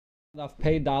Daf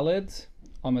Pei Dalid,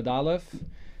 Amud Aleph.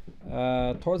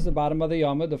 Towards the bottom of the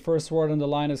Yomud, the first word on the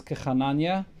line is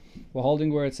Kechananya. We're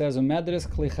holding where it says Umedris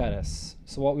Klicheres.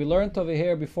 So what we learned over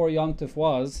here before Yom Tif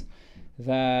was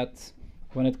that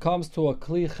when it comes to a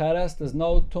Klicheres, there's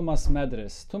no Tumas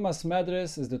Medris. Tumas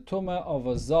Medris is the Tumah of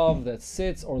a Zav that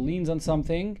sits or leans on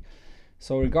something.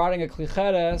 So regarding a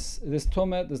Klicheres, this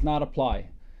Tumah does not apply.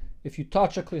 If you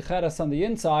touch a Klicheres on the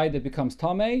inside, it becomes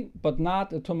Tameh, but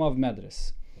not a Tumah of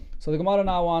Medris. So the Gemara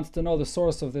now wants to know the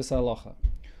source of this halacha.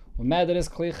 Medris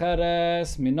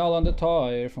klicheres minol on the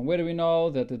toir. From where do we know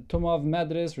that the tumah of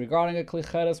medris regarding a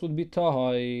klicheres would be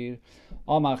toir?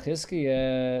 Amar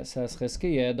Chizkiye, says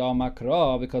Chizkiye, da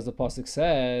makra, because the pasuk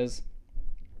says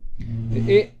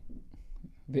v'ish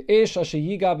asher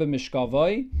yiga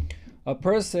b'mishkavoi, a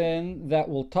person that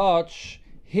will touch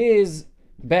his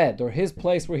bed or his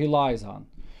place where he lies on.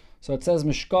 So it says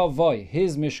mishkavoi,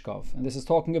 his mishkav, and this is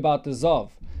talking about the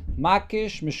zav.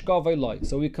 Makish mishkav eloi.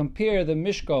 So we compare the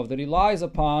mishkav that he lies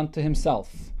upon to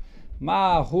himself.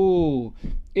 Mahu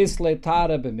isle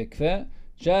tare b'mikveh.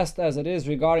 Just as it is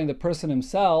regarding the person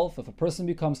himself, if a person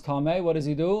becomes tameh, what does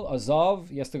he do? A zav,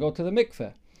 he has to go to the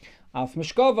mikveh. Af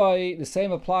mishkavai, the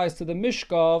same applies to the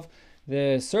mishkav,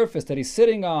 the surface that he's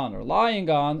sitting on or lying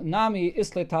on. Nami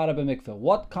isle tare b'mikveh.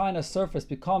 What kind of surface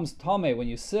becomes tameh when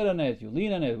you sit on it, you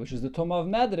lean on it, which is the tumah of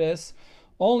medris?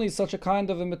 Only such a kind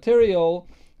of a material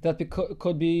that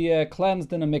could be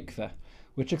cleansed in a mikveh,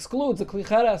 which excludes a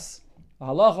klicheres. A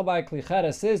halacha by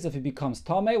klicheres is if it becomes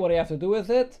tameh, what do you have to do with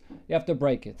it? You have to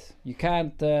break it. You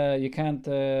can't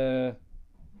clean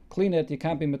it. You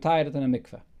can't be metayed it in a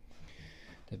mikveh.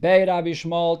 The Bei Rabbi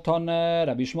Shmuel Toneh.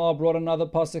 Rabbi Shmuel brought another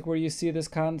pasuk where you see this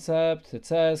concept. It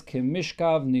says Ki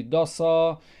mishkav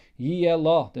nidasa yiyeh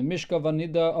lo. The mishkav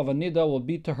of a nida will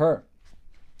be to her.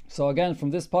 So again,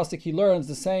 from this pasuk he learns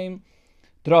the same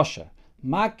drasha.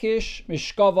 Makish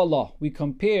mishkav Allah. We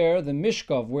compare the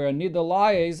mishkav where a nida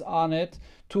lies on it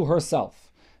to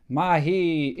herself.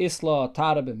 Mahi isla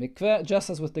tara b'mikveh.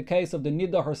 Just as with the case of the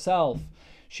nida herself,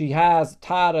 she has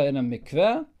tara in a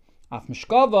mikveh. Af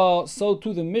mishkava, so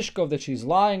too the mishkav that she's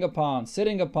lying upon,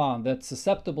 sitting upon, that's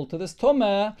susceptible to this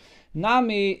tumah.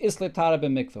 Nami isle tara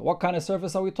b'mikveh. What kind of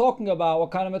surface are we talking about?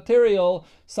 What kind of material?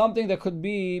 Something that could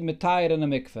be mitayed in a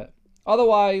mikveh.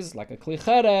 Otherwise, like a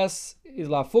klicheres, is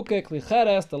lafuke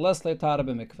klicheres, the less leitara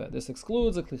b'mikveh. This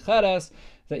excludes a klicheres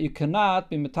that you cannot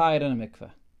be mitayed in a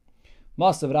mikveh.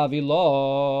 Masav Ravi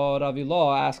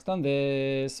Lo asked on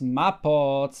this,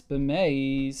 mapots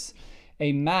b'meis,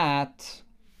 a mat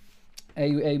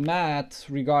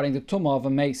regarding the tumah of a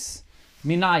mace.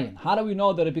 Minayin. How do we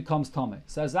know that it becomes tameh?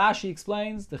 So as Rashi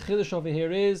explains, the chiddush over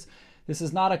here is, this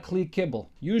is not a kli kibbel.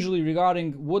 Usually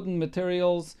regarding wooden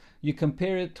materials, you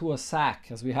compare it to a sack,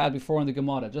 as we had before in the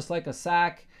Gemara. Just like a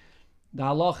sack, the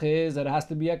halach is that it has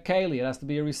to be a keli, it has to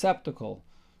be a receptacle.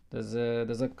 There's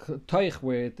a toich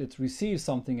where it receives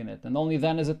something in it, and only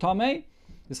then is it tameh.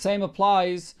 The same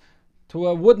applies to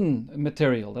a wooden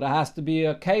material, that it has to be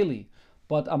a keli.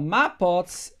 But a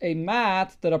mapot's a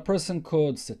mat that a person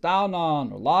could sit down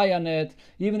on or lie on it,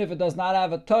 even if it does not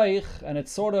have a toich, and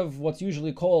it's sort of what's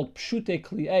usually called pshute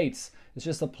kli'etz. It's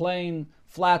just a plain,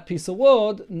 flat piece of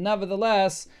wood.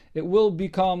 Nevertheless, it will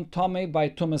become tameh by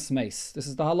tumas meis. This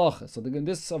is the halacha. So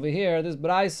this over here, this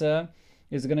braisa,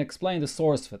 is going to explain the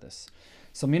source for this.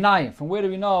 So minayim, from where do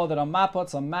we know that a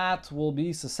mat will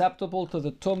be susceptible to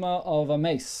the tumah of a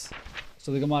mace?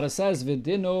 So the Gemara says,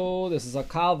 Vidinu, this is a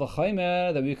kal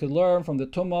v'chaymer that we could learn from the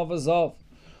tumah of a zav.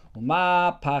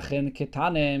 Uma pachin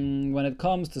ketanim, when it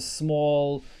comes to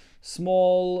small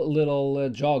little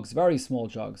jugs, very small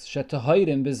jugs,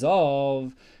 shetahoidim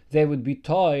bizav, they would be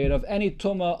tired of any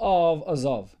tumah of a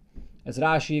zav. As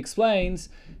Rashi explains,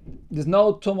 there's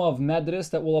no tumah of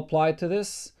medris that will apply to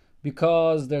this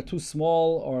because they're too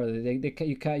small, or you're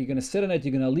going to sit on it,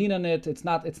 you're going to lean on it. It's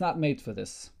not made for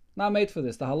this. Not made for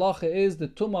this. The halacha is the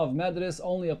tumah of medris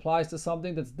only applies to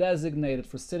something that's designated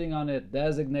for sitting on it,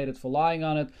 designated for lying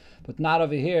on it, but not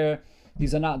over here.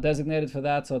 These are not designated for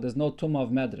that, so there's no tumah of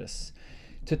medris.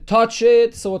 To touch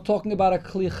it, so we're talking about a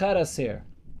klicheres here.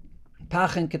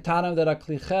 Pachin ketanim that are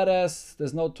klicheres,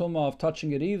 there's no tumah of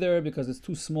touching it either because it's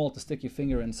too small to stick your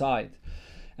finger inside.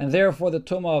 And therefore the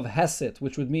tumah of heset,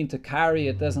 which would mean to carry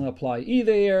it, doesn't apply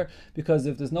either here, because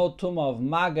if there's no tumah of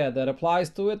maga that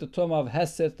applies to it, the tumah of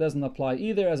heset doesn't apply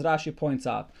either, as Rashi points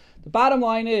out. The bottom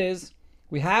line is,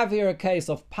 we have here a case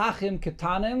of pachim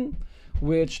ketanim,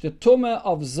 which the tumah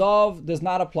of zav does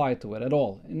not apply to it at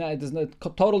all. It is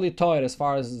totally tied as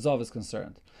far as zav is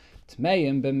concerned.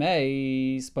 Tmeim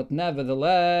b'meis, but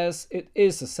nevertheless, it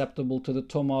is susceptible to the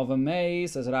tumah of a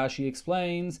mace, as Rashi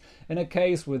explains, in a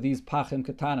case where these pachim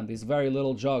ketanim, these very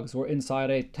little jugs, were inside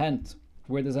a tent,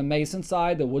 where there's a mace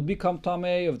inside that would become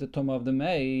tameh of the tumah of the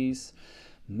mace.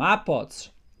 Mapots,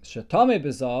 shetameh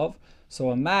b'zav, so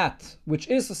a mat, which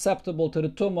is susceptible to the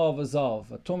tumah of a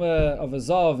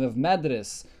zav, of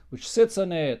medris, which sits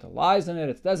on it, or lies on it,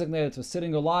 it's designated for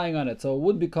sitting or lying on it, so it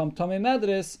would become tameh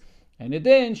medris, and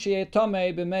idin she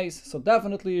tameh b'meis. So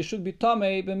definitely it should be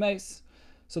tameh b'meis.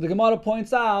 So the Gemara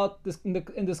points out this,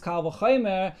 in this Kal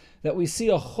V'Chomer that we see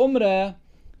a chumrah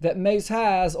that meis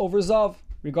has over zav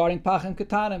regarding pachim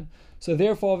ketanim. So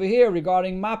therefore over here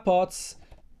regarding mapots,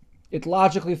 it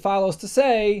logically follows to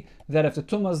say that if the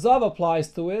tumah zav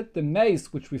applies to it, the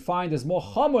meis, which we find is more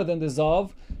chomer than the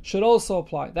zav, should also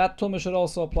apply. That tumah should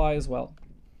also apply as well.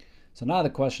 So now the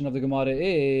question of the Gemara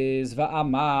is,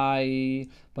 va'amai,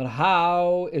 but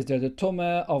how is there the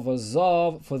tumah of a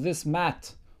zav for this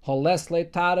mat? Holes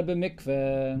le'tara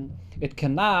b'mikveh. It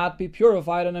cannot be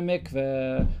purified in a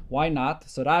mikveh. Why not?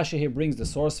 So Rashi here brings the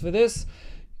source for this.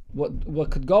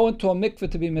 What could go into a mikveh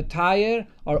to be metayer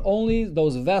are only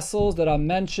those vessels that are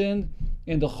mentioned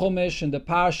in the Chumash, in the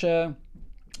Parsha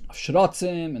of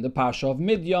Shrotzim, in the Parsha of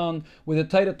Midyan, where the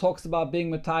Torah talks about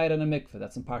being metayer in a mikveh.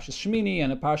 That's in Parshas Shmini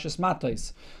and in Parshas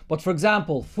Matos. But for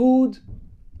example, food,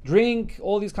 drink,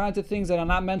 all these kinds of things that are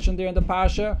not mentioned there in the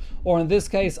Parsha, or in this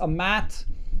case, a mat,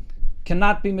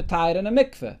 cannot be metayer in a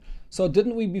mikveh. So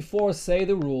didn't we before say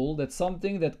the rule that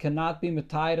something that cannot be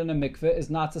metayer in a mikveh is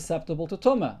not susceptible to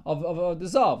tumah, of the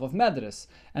zav, of medris?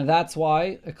 And that's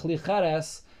why a kli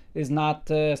cheres is not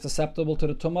susceptible to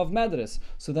the tumah of medris.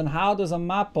 So then how does a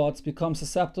mapot become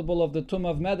susceptible of the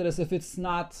tumah of medris if it's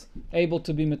not able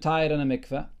to be metayer in a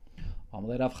mikveh?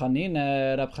 Rav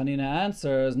Chanina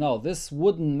answers, no, this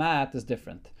wooden mat is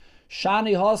different.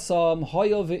 Shani hasam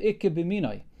hoyel ve'ike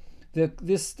b'minoi.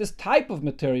 This type of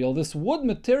material, this wood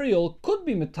material, could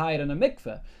be metayer in a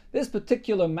mikveh. This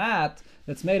particular mat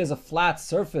that's made as a flat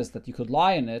surface that you could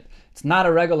lie in it, it's not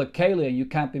a regular keli and you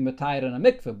can't be metayer in a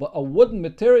mikveh. But a wooden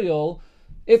material,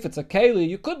 if it's a keli,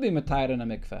 you could be metayer in a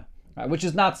mikveh, right? Which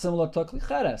is not similar to a kli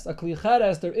cheres. A kli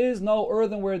cheres, there is no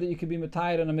earthenware that you could be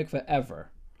metayer in a mikveh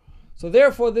ever. So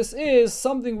therefore, this is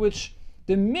something which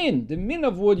the min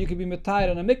of wood, you could be metayer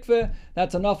in a mikveh.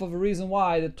 That's enough of a reason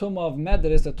why the tumah of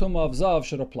medris, the tumah of zav,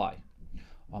 should apply.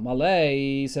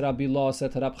 Amalei, said Rabbi Lo,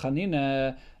 said Rab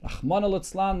Chanina, Rachmana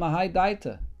litzlan mahai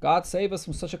daita. God save us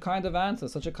from such a kind of answer,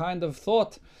 such a kind of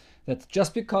thought, that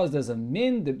just because there's a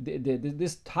min,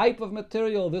 this type of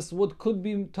material, this wood could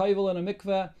be toivel in a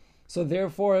mikveh, so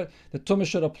therefore the tumah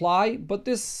should apply, but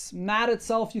this mat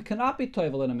itself, you cannot be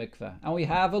toivel in a mikveh. And we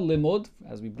have a limud,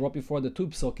 as we brought before the two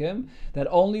psukim, that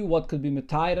only what could be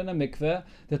metayer in a mikveh,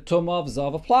 the tumah of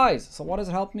zav applies. So what does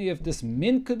it help me if this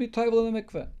min could be toivel in a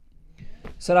mikveh?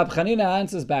 So Rab Chanina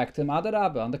answers back to him,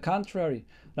 Adarabba, on the contrary,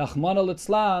 Rachmana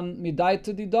litzlan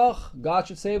midaita didoch. God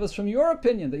should save us from your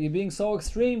opinion that you're being so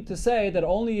extreme to say that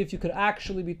only if you could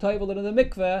actually be toivel in the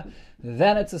mikveh,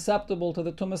 then it's susceptible to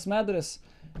the tumas medris.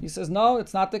 He says, no,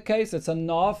 it's not the case. It's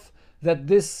enough that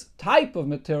this type of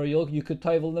material you could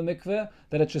toivel in the mikveh,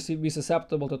 that it should be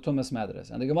susceptible to tumas medris.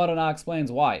 And the Gemara now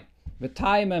explains why.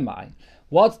 V'tayim emai.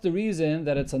 What's the reason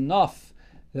that it's enough,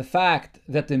 the fact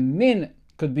that the min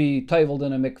could be toiveled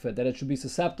in a mikveh, that it should be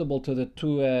susceptible to the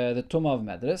tumah of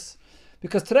medris?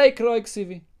 Because Trei Kroi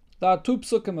Ksivi. There are two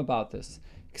psukim about this.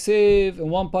 Ksiv, in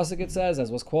one pasuk it says, as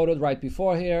was quoted right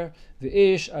before here,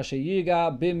 V'ish asher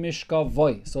yiga b'mishkav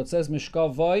voi. So it says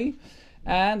mishkav voi,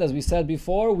 and as we said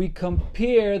before, we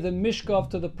compare the mishkav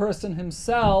to the person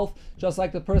himself, just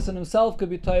like the person himself could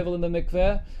be toivel in the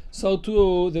mikveh, so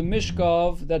too the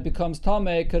mishkav that becomes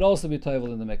tameh could also be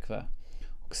toivel in the mikveh.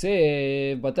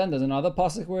 Ksiv, but then there's another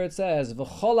pasuk where it says,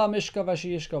 V'chola mishkav asher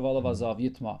yishkav olav azav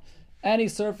yitma. Any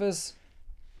surface,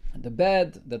 the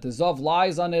bed that the zav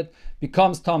lies on it,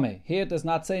 becomes tameh. Here it does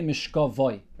not say mishkav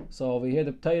voi. So over here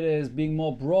the Torah is being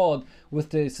more broad with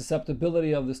the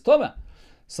susceptibility of this tumah.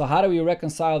 So how do we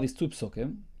reconcile these two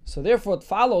psukim? So therefore it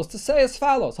follows to say as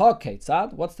follows. Okay,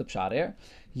 tzad, what's the pshat here?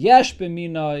 Yesh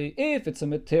b'minoi, if it's a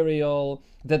material,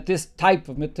 that this type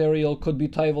of material could be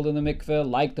toiveled in the mikveh,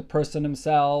 like the person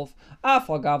himself,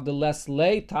 afagav the less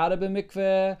lay tada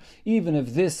b'mikveh, even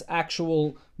if this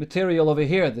actual material over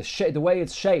here, the way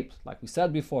it's shaped, like we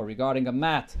said before, regarding a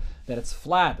mat, that it's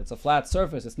flat, it's a flat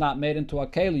surface, it's not made into a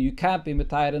keli, you can't be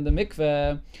metayer in the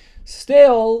mikveh.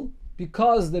 Still,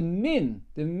 because the min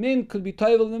could be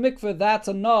toivel in the mikveh, that's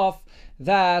enough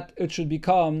that it should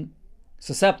become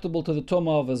susceptible to the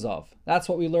tumah of a zav. That's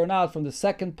what we learn out from the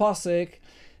second pasuk,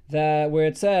 where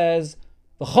it says,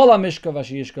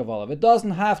 It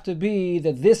doesn't have to be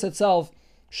that this itself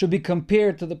should be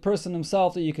compared to the person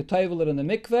himself that you could tovel it in the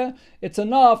mikveh. It's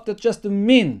enough that just the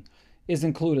min is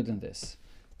included in this.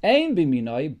 Ein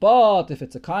biminoi, but if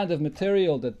it's a kind of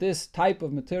material that this type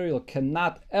of material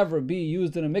cannot ever be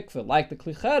used in a mikveh, like the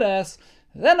klicheres,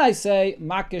 then I say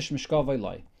makish mishkavai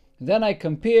loy. Then I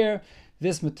compare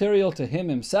this material to him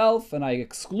himself, and I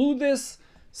exclude this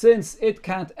since it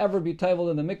can't ever be tabled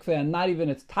in the mikveh, and not even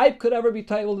its type could ever be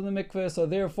tabled in the mikveh, so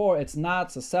therefore it's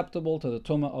not susceptible to the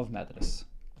tumah of medris.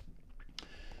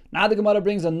 Now the Gemara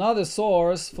brings another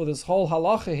source for this whole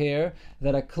halacha here,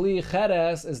 that a kli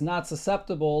cheres is not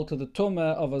susceptible to the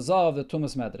tumah of a zav, the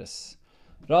tumas medris.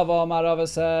 Rava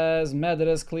says,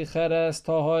 medris kli cheres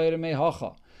tohoir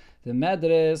mehacha. The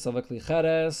medris of a kli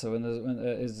cheres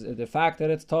is the fact that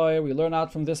it's toir. We learn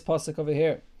out from this pasuk over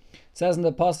here. It says in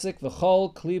the pasuk,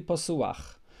 v'chol kli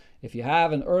pasuach. If you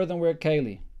have an earthenware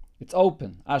keli, it's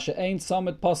open. Asher ein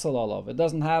samit pasal olav. It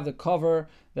doesn't have the cover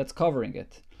that's covering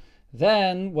it.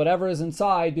 Then whatever is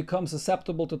inside becomes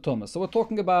susceptible to tumah. So we're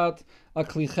talking about a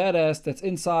kli cheres that's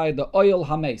inside the oil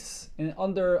hames,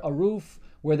 under a roof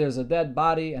where there's a dead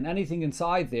body, and anything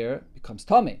inside there becomes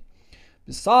tummy.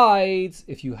 Besides,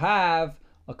 if you have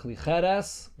a kli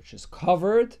cheres which is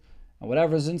covered, and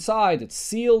whatever's inside, it's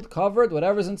sealed, covered,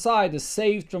 whatever's inside is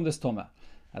saved from this tumah.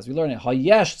 As we learn in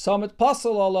Hayesh Samit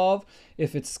Pasal Olav,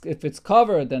 if it's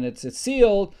covered, then it's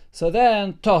sealed, so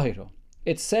then Tahiru.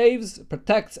 It saves,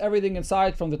 protects everything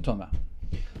inside from the tumah.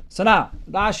 So now,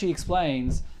 Rashi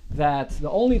explains that the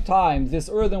only time this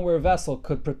earthenware vessel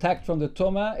could protect from the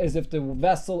tumah is if the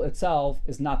vessel itself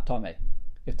is not tameh.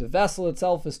 If the vessel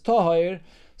itself is tahir,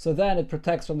 so then it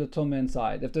protects from the tumah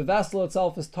inside. If the vessel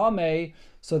itself is tameh,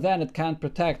 so then it can't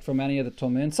protect from any of the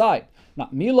tumah inside. Now,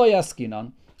 milo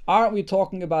yaskinan, aren't we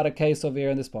talking about a case over here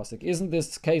in this pasuk? Isn't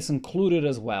this case included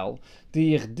as well?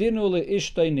 The yichdinu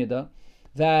leishtay nida,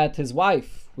 that his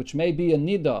wife, which may be a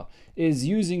nida, is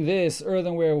using this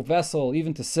earthenware vessel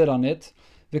even to sit on it.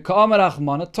 And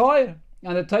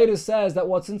the Torah says that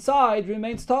what's inside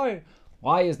remains Torah.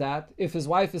 Why is that? If his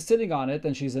wife is sitting on it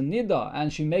and she's a nida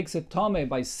and she makes it tameh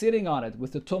by sitting on it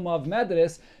with the tumah of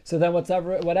medris, so then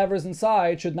whatever's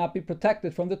inside should not be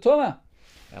protected from the tumah.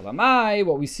 Elamai,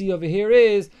 what we see over here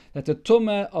is that the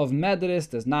tumah of medris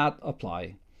does not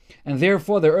apply. And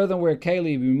therefore the earthenware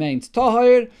keli remains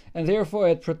tahir, and therefore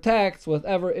it protects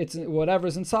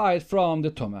whatever's inside from the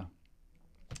tumah.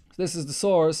 This is the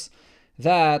source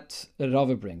that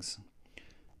Rava brings.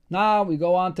 Now we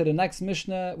go on to the next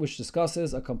Mishnah, which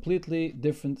discusses a completely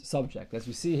different subject. As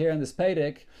we see here in this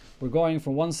Pedic, we're going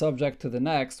from one subject to the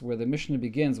next, where the Mishnah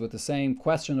begins with the same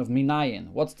question of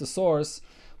minayin. What's the source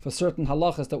for certain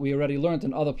halachas that we already learned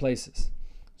in other places?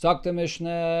 Sagt the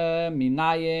Mishnah,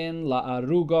 minayin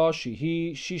la'aruga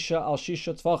shihi shisha al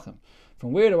shisha tvachim.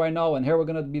 From where do I know? And here we're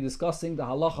going to be discussing the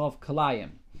halacha of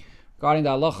kalayim. Regarding the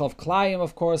halacha of kalayim,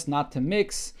 of course, not to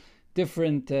mix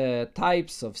different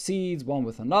types of seeds, one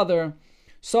with another.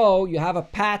 So you have a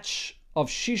patch of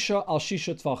shisha al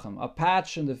shisha tvachim, a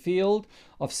patch in the field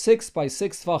of 6 by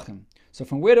 6 tvachim. So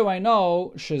from where do I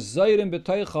know? Shezayrim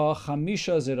b'toicha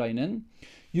chamisha zirainin.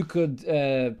 You could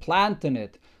plant in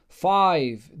it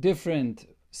 5 different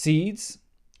seeds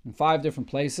in 5 different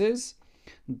places.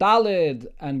 Dalid,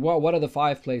 and what are the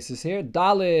 5 places here?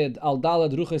 Dalid al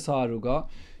dalid ruches ha'aruga.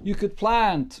 You could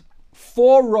plant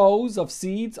 4 rows of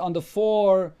seeds on the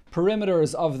 4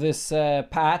 perimeters of this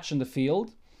patch in the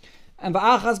field. And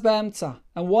va'achas be'emtza.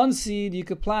 And 1 seed you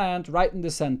could plant right in the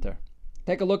center.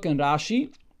 Take a look in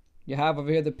Rashi. You have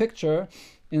over here the picture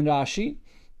in Rashi.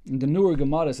 In the newer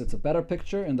Gemaras, it's a better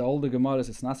picture. In the older Gemaras,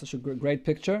 it's not such a great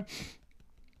picture.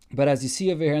 But as you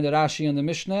see over here in the Rashi and the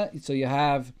Mishnah, so you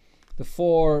have the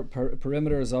 4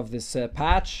 perimeters of this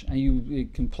patch, and you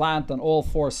can plant on all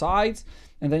 4 sides,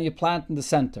 and then you plant in the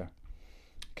center.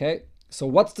 Okay, so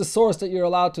what's the source that you're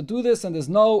allowed to do this? And there's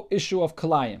no issue of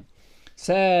kalayim.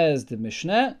 Says the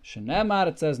Mishnah, Shenemar,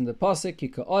 it says in the pasuk,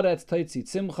 Kika oretz toitzi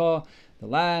tzimcha, the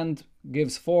land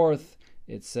gives forth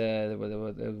it's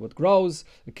what grows,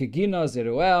 kegina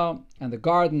zeruel, and the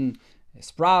garden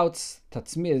sprouts,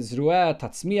 zeruel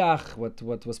tatzmiach,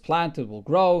 what was planted will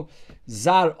grow.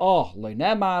 Zar oh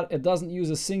loinemar, it doesn't use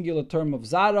a singular term of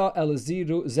zara, el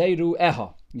zeru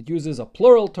eha. It uses a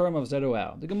plural term of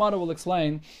zeruel. The Gemara will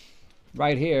explain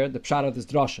right here the pshat of this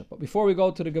drasha. But before we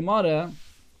go to the Gemara,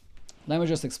 let me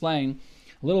just explain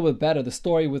a little bit better the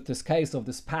story with this case of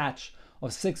this patch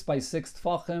of 6 by 6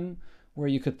 tfachim, where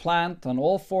you could plant on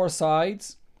all 4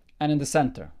 sides and in the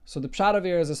center. So the pshat of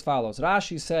here is as follows.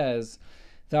 Rashi says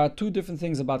there are 2 different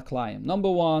things about kalayim. Number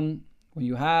 1, when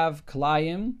you have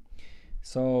kalayim,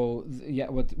 So yeah,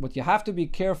 what you have to be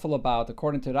careful about,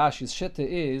 according to Rashi's Shitta,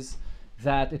 is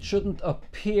that it shouldn't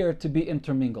appear to be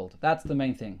intermingled. That's the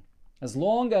main thing. As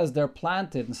long as they're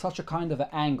planted in such a kind of an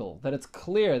angle that it's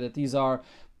clear that these are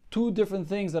two different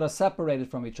things that are separated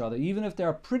from each other, even if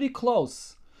they're pretty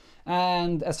close.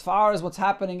 And as far as what's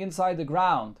happening inside the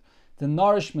ground, the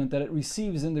nourishment that it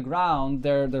receives in the ground,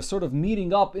 they're sort of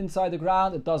meeting up inside the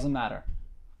ground, it doesn't matter.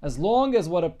 As long as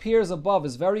what appears above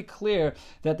is very clear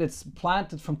that it's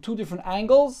planted from two different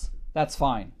angles, that's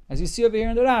fine. As you see over here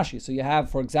in the Rashi. So you have,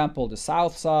 for example, the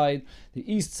south side,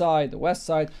 the east side, the west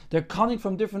side. They're coming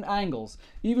from different angles.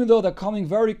 Even though they're coming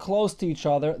very close to each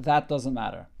other, that doesn't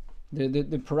matter.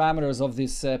 The parameters of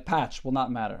this patch will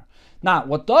not matter. Now,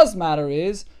 what does matter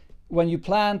is when you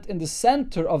plant in the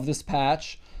center of this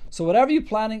patch. So whatever you're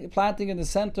planting in the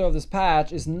center of this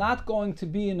patch is not going to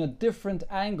be in a different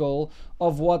angle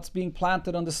of what's being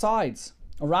planted on the sides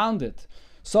around it.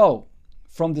 So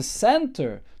from the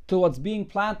center to what's being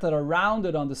planted around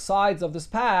it on the sides of this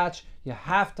patch, you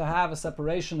have to have a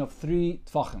separation of 3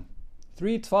 tfachim.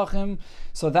 3 tfachim,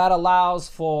 so that allows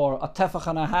for a tefach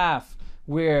and a half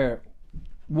where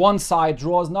one side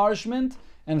draws nourishment,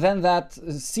 and then that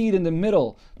seed in the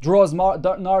middle draws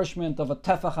nourishment of a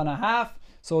tefach and a half.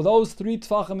 So those 3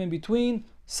 tfachim in between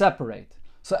separate.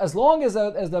 So as long as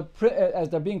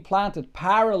they're being planted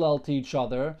parallel to each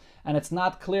other, and it's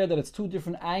not clear that it's 2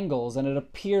 different angles, and it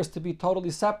appears to be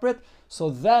totally separate, so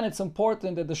then it's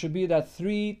important that there should be that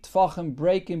 3 tfachim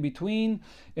break in between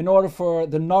in order for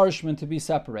the nourishment to be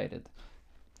separated.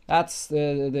 That's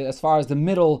as far as the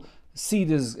middle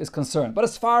seed is concerned. But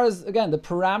as far as, again, the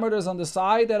parameters on the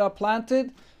side that are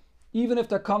planted, even if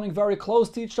they're coming very close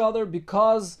to each other,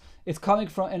 because it's coming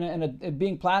from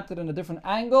being planted in a different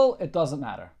angle, it doesn't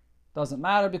matter. It doesn't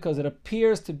matter because it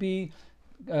appears to be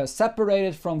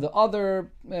separated from the other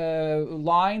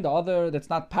line, the other that's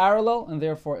not parallel, and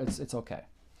therefore it's okay.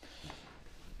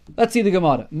 Let's see the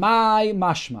Gemara. My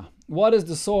mashma. What is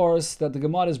the source that the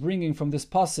Gemara is bringing from this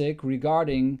pasuk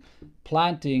regarding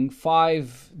planting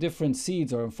 5 different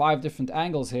seeds or 5 different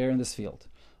angles here in this field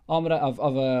of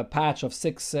a patch of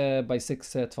 6 by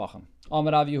 6 tvachim?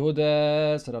 Amar Rav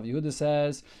Yehuda, so Rav Yehuda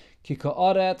says, Ki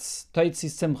ka'aretz taitzi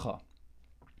simcha.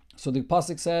 So the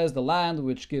pasuk says the land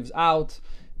which gives out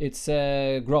its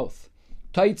growth.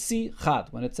 Taitzi chad.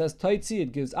 When it says taitzi,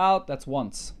 it gives out. That's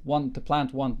once. One to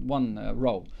plant one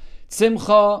row.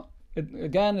 Simcha.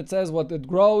 It says what it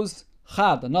grows.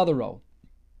 Chad, another row.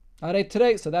 Alright,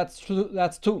 today. So that's 2.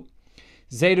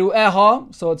 Zeru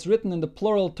eha. So it's written in the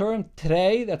plural term.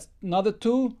 Trei. That's another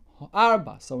 2.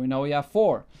 Arba. So we know we have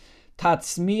 4.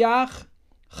 Tatzmiach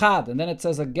chad, and then it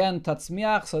says again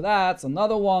tatzmiach, so that's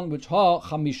another one which ha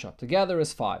chamisha, together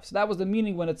is 5. So that was the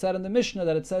meaning when it said in the Mishnah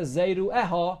that it says zeiru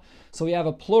eha, so we have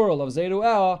a plural of zeiru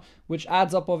eha, which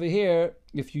adds up over here.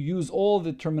 If you use all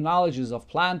the terminologies of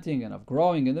planting and of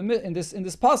growing in this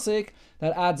pasuk,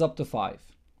 that adds up to 5.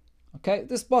 Okay,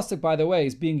 this pasuk, by the way,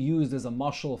 is being used as a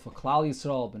mashal for Klal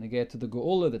Yisrael, when you get to the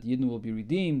Geula, that Yidden will be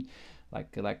redeemed,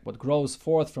 like what grows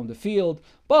forth from the field.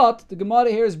 But the Gemara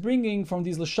here is bringing from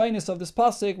these lashonos of this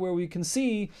pasuk, where we can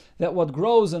see that what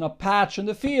grows in a patch in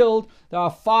the field, there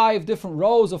are 5 different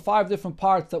rows or 5 different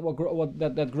parts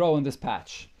that grow in this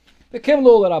patch. The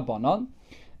Kimlu Rabbanon,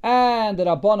 and the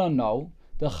Rabbanon know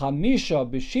the Chamisha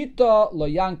B'shita Lo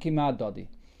Yanki Ma'adodi,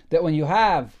 that when you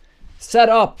have set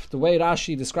up the way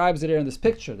Rashi describes it here in this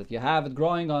picture, that you have it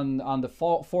growing on the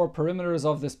 4 perimeters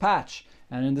of this patch,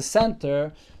 and in the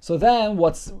center, so then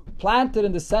what's planted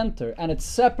in the center and it's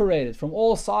separated from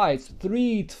all sides,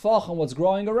 3 tfachim, what's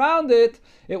growing around it,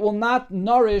 it will not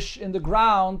nourish in the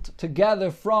ground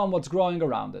together from what's growing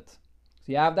around it.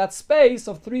 So you have that space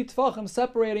of 3 tfachim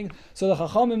separating, so the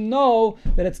Chachamim know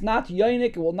that it's not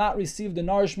yonik, it will not receive the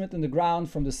nourishment in the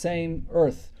ground from the same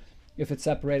earth if it's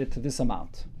separated to this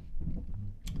amount.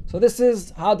 So this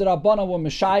is how the Rabbanan were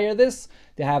Meshayir this.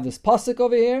 They have this pasuk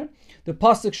over here. The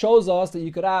pasuk shows us that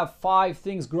you could have 5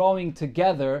 things growing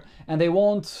together and they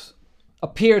won't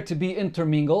appear to be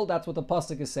intermingled. That's what the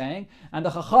pasuk is saying. And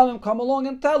the Chachamim come along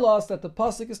and tell us that the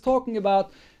pasuk is talking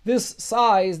about this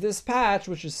size, this patch,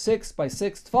 which is 6 by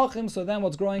 6 tfachim. So then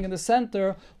what's growing in the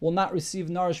center will not receive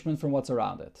nourishment from what's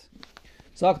around it.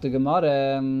 Sagt the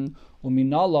Gemara,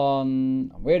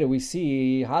 Uminalon, where do we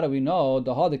see, how do we know,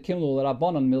 the Kimlu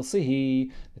Rabbanon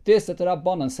Milsihi, that the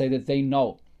Rabbanon say that they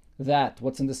know that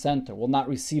what's in the center will not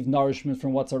receive nourishment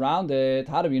from what's around it?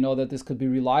 How do we know that this could be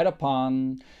relied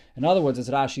upon? In other words, as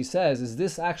Rashi says, is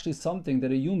this actually something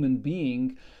that a human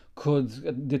being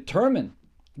could determine?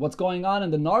 What's going on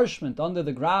in the nourishment under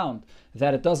the ground,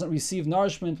 that it doesn't receive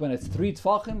nourishment when it's 3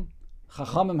 tfachim?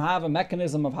 Chachamim have a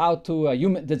mechanism of how to,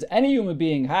 does any human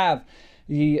being have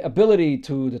the ability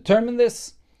to determine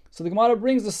this? So the Gemara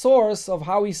brings the source of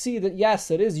how we see that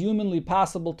yes, it is humanly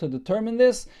possible to determine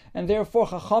this, and therefore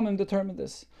Chachamim determined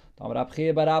this. What's the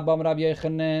pshat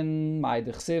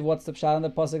in the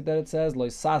pasuk that it says, Lo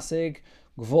sasig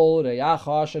gvul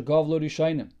reyacha asher gavlu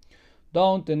rishonim?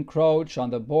 Don't encroach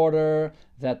on the border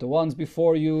that the ones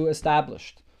before you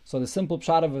established. So the simple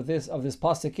pshat of this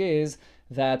pasuk is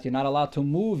that you're not allowed to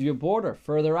move your border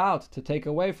further out to take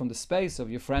away from the space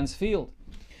of your friend's field.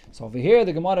 So over here,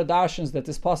 the Gemara darshans that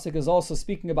this pasuk is also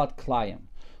speaking about klayim.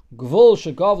 Gvul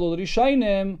shegavlu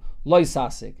rishonim lo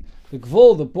sasig. The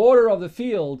gvul, the border of the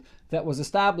field that was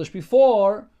established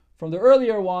before, from the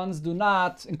earlier ones, do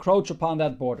not encroach upon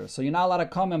that border. So you're not allowed to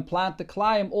come and plant the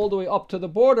klayim all the way up to the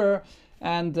border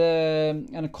and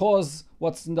cause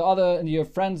what's in your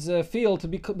friend's field to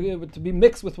be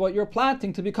mixed with what you're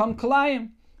planting to become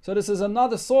klayim. So this is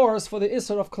another source for the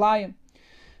isser of klayim.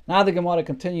 Now the Gemara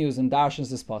continues and darshans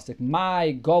this pasuk.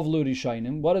 My govlu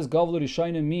rishonim. What does govlu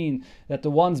rishonim mean? That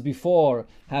the ones before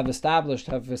have established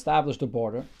a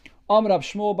border. Amr Rab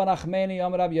Shmuel ben Achmeni,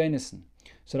 Amr Rab Yonasan.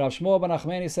 So Rab Shmuel ben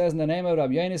Achmeni says in the name of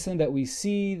Rab Yonasan that we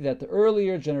see that the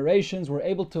earlier generations were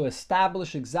able to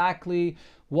establish exactly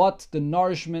what the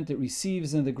nourishment it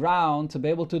receives in the ground to be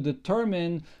able to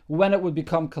determine when it would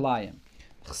become kalayim.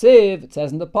 It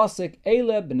says in the pasuk,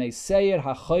 Eile b'nei seir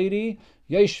ha'chayri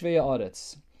yeshvei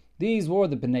ha'aretz. These were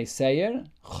the b'nei seir,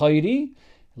 chayri,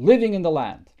 living in the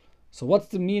land. So what's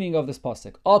the meaning of this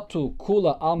pasuk? Atu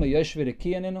kula alma yeshvei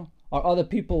rekiyaninu. Are other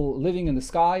people living in the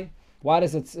sky? Why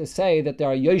does it say that there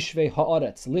are yoshvei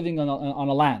ha'aretz, living on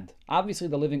a land? Obviously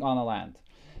they're living on a land.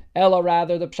 Ella,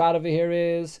 rather, the pshat over here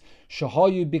is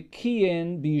shahayu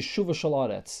bikiyin b'yeshuva shel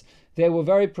aretz. They were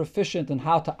very proficient in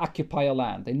how to occupy a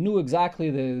land. They knew exactly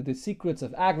the secrets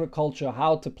of agriculture,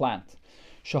 how to plant.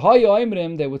 Shahayu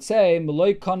oimrim, they would say,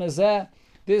 meloi kanezeh,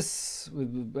 this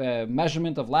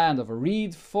measurement of land of a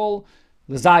reed full,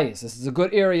 L'zayis, this is a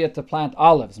good area to plant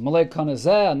olives. Malek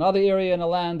kanezeh, another area in the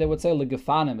land, they would say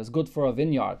legefanim, is good for a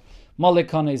vineyard. Malek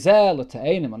kanezeh,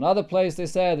 l'te'enim, another place they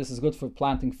said this is good for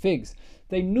planting figs.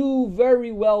 They knew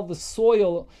very well the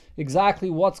soil, exactly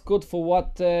what's good for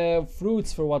what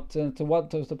fruits, for what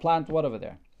to plant what over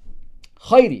there.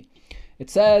 Chayri, it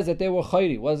says that they were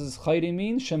chayri. What does chayri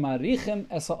mean? Shemarichem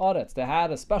es ha'aretz. They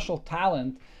had a special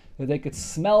talent that they could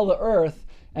smell the earth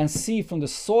and see from the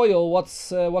soil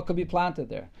what could be planted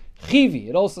there. Chivi,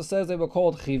 it also says they were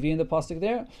called chivi in the pasuk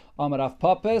there. Amar Rav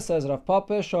Papa, says Rav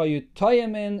Papa, shayu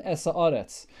toyemin es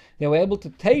ha'aretz. They were able to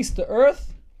taste the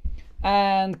earth,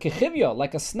 and kechivya,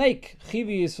 like a snake.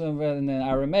 Chivi is in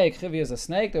Aramaic, chivi is a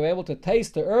snake. They were able to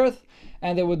taste the earth,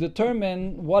 and they would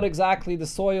determine what exactly the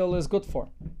soil is good for.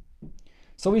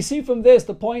 So we see from this,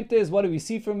 the point is, what do we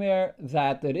see from here?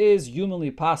 That it is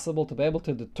humanly possible to be able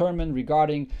to determine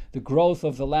regarding the growth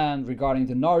of the land, regarding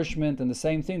the nourishment, and the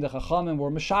same thing, the Chachamim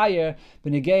were Meshayer,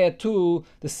 B'negeya to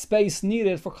the space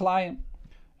needed for Klayim.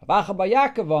 Rav Acha bar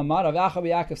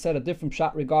Yaakov said a different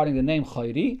shot regarding the name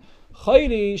Chayri.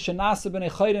 Chayri, Shenasa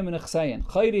b'nei Chayrim and Echseyin.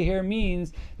 Chayri here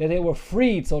means that they were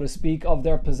freed, so to speak, of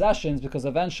their possessions, because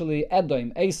eventually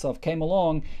Edom, Esav, came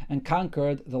along and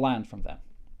conquered the land from them.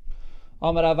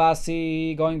 Amar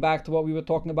Avasi, going back to what we were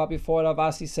talking about before,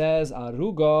 Avasi says,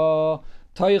 Aruga,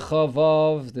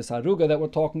 Toichavav, this Aruga that we're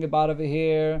talking about over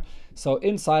here. So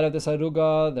inside of this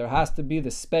Aruga, there has to be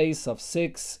the space of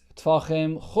 6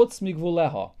 Tvachim, Chutz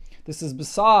Migvuleha. This is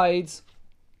besides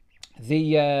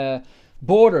the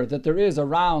border that there is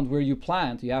around where you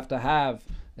plant. You have to have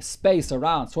a space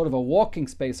around, sort of a walking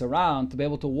space around, to be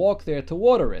able to walk there to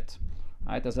water it.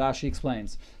 Right, as Rashi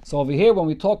explains. So over here, when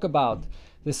we talk about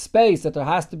the space that there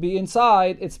has to be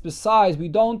inside, it's besides, we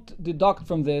don't deduct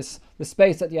from this the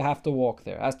space that you have to walk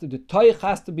there. The toich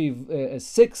has to be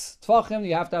 6 tvachim,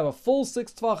 you have to have a full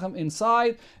 6 tvachim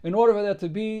inside in order for there to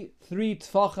be 3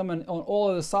 tvachim and on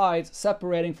all of the sides,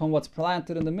 separating from what's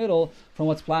planted in the middle, from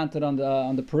what's planted on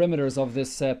the perimeters of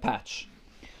this patch.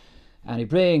 And he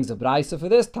brings a braisa for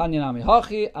this, Tanya Nami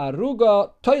Hachi,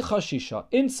 Aruga Toicha Shisha.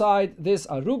 Inside this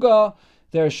Aruga,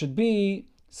 there should be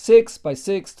 6 by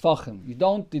 6 tvachim. You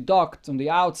don't deduct from the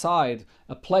outside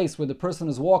a place where the person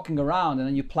is walking around and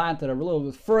then you plant it a little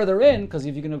bit further in, because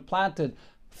if you're going to plant it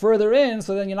further in,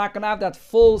 so then you're not going to have that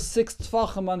full 6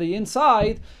 tvachim on the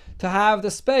inside to have the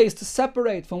space to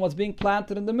separate from what's being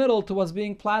planted in the middle to what's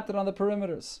being planted on the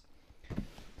perimeters.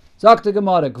 Zakta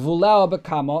Gemara, Gvuleo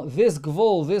bekama, this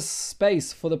gvul, this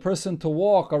space for the person to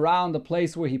walk around the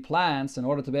place where he plants in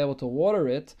order to be able to water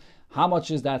it, how much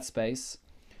is that space?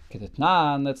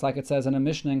 Kedetnan, that's like it says in a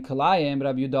Mishnah in Kalayim,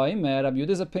 Rabbi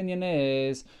Yuda's opinion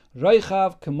is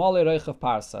Reichav Kemole Reichav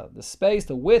Parsa. The space,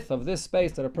 the width of this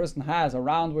space that a person has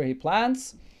around where he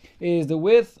plants is the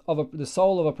width of the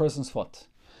sole of a person's foot.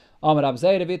 My time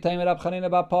with Rabbi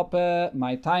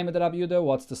Yehuda.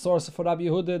 What's the source for Rabbi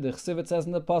Yehuda? The Chsivit says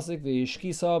in the pasuk,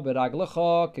 "V'yishkisa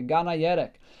beraglecha kegana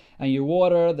yerek," and you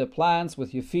water the plants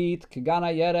with your feet,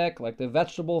 kegana yerek, like the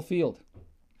vegetable field.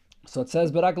 So it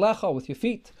says beraglecha, with your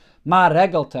feet. Ma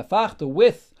regel tefach, the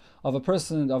width of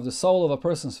the sole of a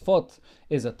person's foot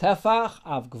is a tefach.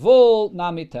 Av gvul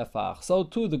nami tefach. So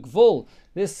too the gvul,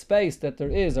 this space that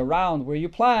there is around where you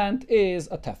plant, is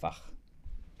a tefach.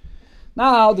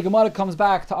 Now the Gemara comes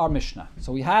back to our Mishnah.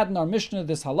 So we had in our Mishnah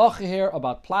this halacha here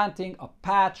about planting a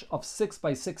patch of 6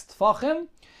 by 6 tefachim,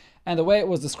 and the way it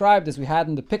was described as we had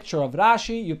in the picture of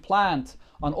Rashi, you plant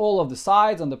on all of the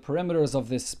sides, on the perimeters of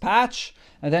this patch,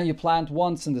 and then you plant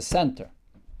once in the center.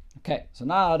 Okay, so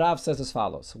now Rav says as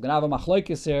follows. We're going to have a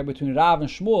machlokes here between Rav and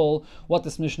Shmuel, what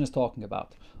this Mishnah is talking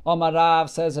about. Omar Rav,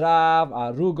 says Rav,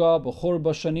 aruga b'chur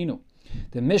b'shaninu.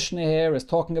 The Mishnah here is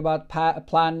talking about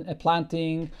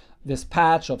planting this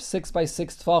patch of 6 by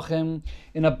 6 tefachim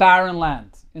in a barren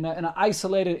land, in an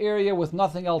isolated area with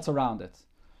nothing else around it.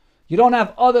 You don't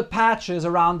have other patches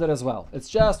around it as well. It's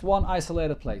just one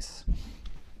isolated place.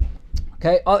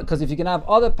 Okay, because if you can have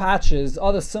other patches,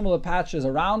 other similar patches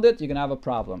around it, you're going to have a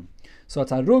problem. So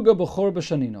it's aruga b'chur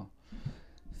b'shanino.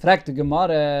 Fragt the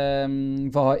Gemara,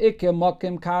 v'ha'ike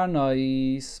mokim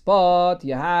karnois, but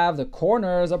you have the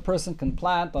corners. A person can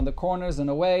plant on the corners in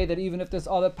a way that even if there's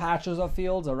other patches of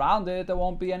fields around it, there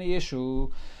won't be any issue.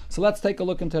 So let's take a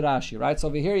look into Rashi, right? So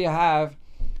over here you have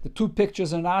the two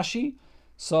pictures in Rashi.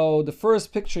 So the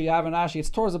first picture you have in Rashi,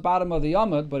 it's towards the bottom of the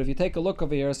Yamud, but if you take a look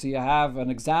over here, so you have an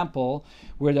example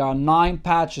where there are 9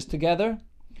 patches together.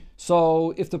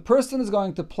 So if the person is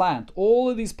going to plant all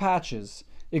of these patches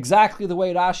exactly the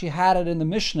way Rashi had it in the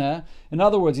Mishnah, in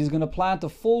other words, he's going to plant a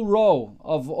full row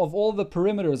of all the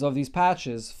perimeters of these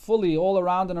patches, fully all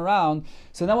around and around,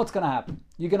 so then what's going to happen?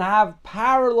 You're going to have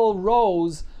parallel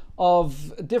rows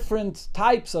of different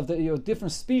types of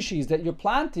different species that you're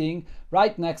planting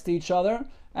right next to each other,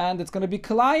 and it's going to be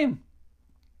kalayim.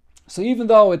 So even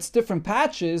though it's different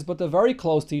patches, but they're very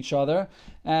close to each other,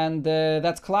 and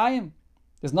that's kalayim.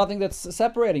 There's nothing that's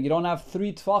separating. You don't have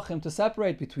 3 tefachim to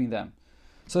separate between them.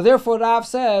 So therefore Rav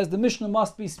says the Mishnah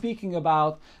must be speaking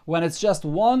about when it's just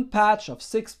one patch of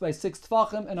 6 by 6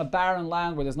 tefachim in a barren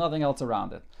land where there's nothing else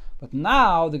around it. But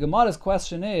now the Gemara's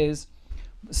question is,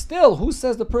 still, who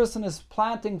says the person is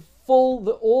planting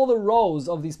all the rows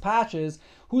of these patches?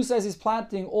 Who says he's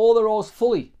planting all the rows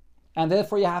fully? And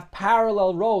therefore you have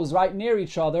parallel rows right near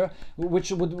each other, which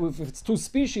would, if it's 2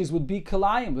 species, would be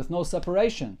kalayim with no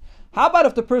separation. How about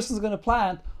if the person is going to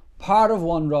plant part of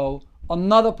one row,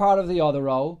 another part of the other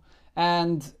row,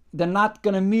 and they're not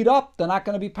going to meet up, they're not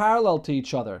going to be parallel to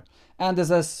each other, and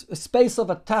there's a space of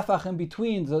a tefach in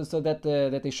between so that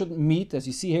they shouldn't meet, as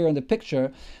you see here in the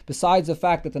picture. Besides the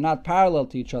fact that they're not parallel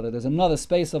to each other, there's another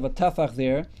space of a tefach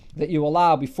there that you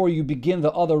allow before you begin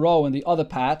the other row in the other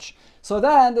patch. So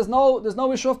then there's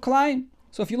no issue of kalayim.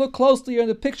 So if you look closely in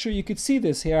the picture, you could see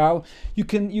this here, how you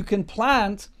can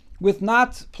plant with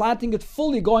not planting it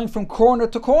fully, going from corner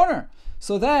to corner.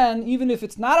 So then, even if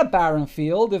it's not a barren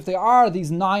field, if there are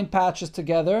these 9 patches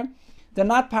together, they're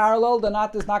not parallel,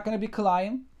 there's not going to be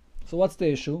kalayim. So what's the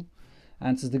issue?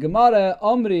 Answers the Gemara,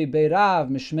 Omri be'Rav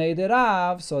mishmei de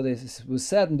Rav. So this was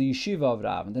said in the yeshiva of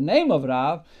Rav, in the name of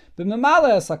Rav,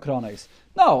 b'memale sakrones.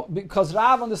 No, because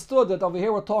Rav understood that over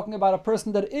here we're talking about a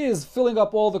person that is filling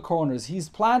up all the corners. He's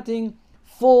planting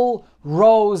full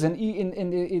rows in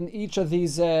each of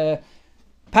these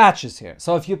patches here.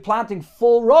 So if you're planting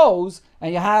full rows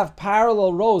and you have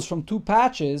parallel rows from 2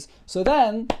 patches, so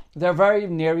then they're very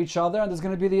near each other and there's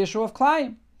going to be the issue of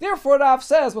kalayim. Therefore, Rav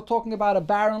says we're talking about a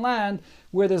barren land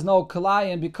where there's no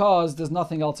kalayim because there's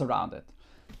nothing else around it.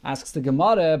 Asks the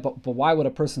Gemara, but why would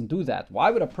a person do that? Why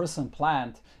would a person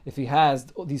plant, if he has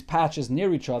these patches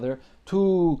near each other,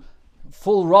 2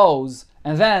 full rows,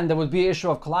 and then there would be an issue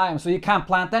of kalayim, so you can't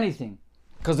plant anything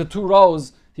because the 2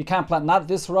 rows, you can't plant not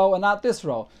this row and not this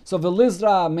row. So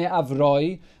velizra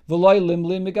me'avroi v'loy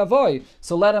limli megavoy.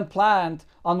 So let him plant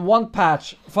on one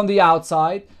patch from the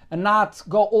outside and not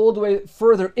go all the way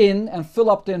further in and fill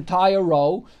up the entire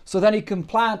row. So then he can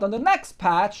plant on the next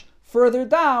patch further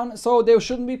down, so they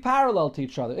shouldn't be parallel to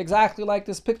each other. Exactly like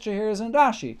this picture here is in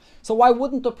Rashi. So why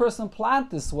wouldn't a person plant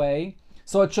this way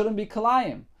so it shouldn't be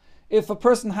kalayim? If a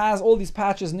person has all these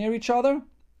patches near each other,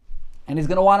 and he's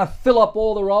going to want to fill up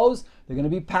all the rows. They're going to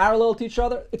be parallel to each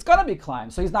other. It's going to be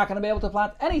climb, so he's not going to be able to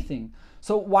plant anything.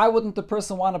 So why wouldn't the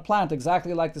person want to plant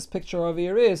exactly like this picture over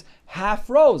here is, half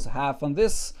rows, half on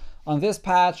this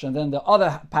patch, and then the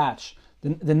other patch,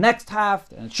 the next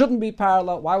half, and it shouldn't be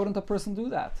parallel. Why wouldn't the person do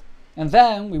that? And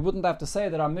then we wouldn't have to say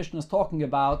that our Mishnah is talking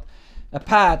about a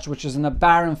patch which is in a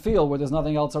barren field where there's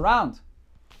nothing else around.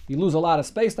 You lose a lot of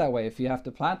space that way if you have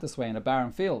to plant this way in a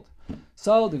barren field.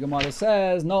 So the Gemara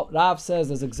says, no, Rav says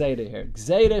there's a gzeira here.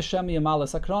 Gzeira shemi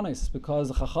yamalas akronis, because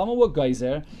the Chachamim were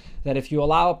geyser that if you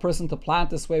allow a person to plant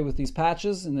this way with these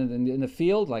patches in the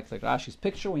field, like Rashi's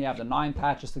picture, when you have the 9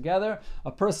 patches together,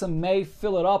 a person may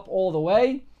fill it up all the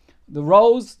way, the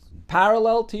rows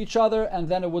parallel to each other, and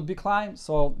then it would be climb.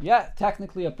 So yeah,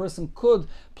 technically a person could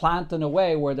plant in a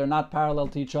way where they're not parallel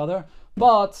to each other,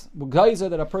 but we're geyser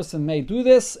that a person may do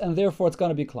this, and therefore it's going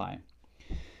to be climb.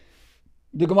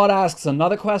 The Gemara asks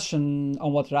another question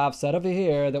on what Rav said over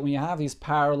here, that when you have these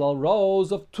parallel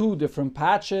rows of 2 different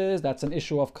patches, that's an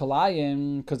issue of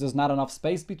kalayim, because there's not enough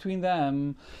space between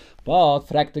them. But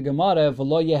fragt the Gemara,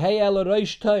 v'lo yehei el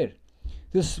reish teir.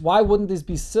 Why wouldn't this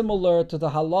be similar to the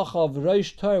halacha of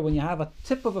reish teir, when you have a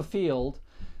tip of a field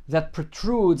that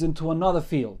protrudes into another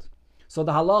field? So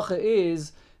the halacha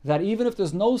is that even if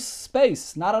there's no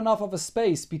space, not enough of a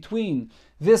space between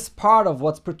this part of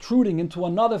what's protruding into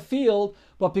another field,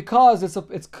 but because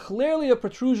it's clearly a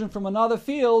protrusion from another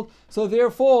field, so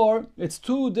therefore it's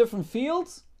 2 different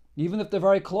fields, even if they're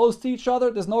very close to each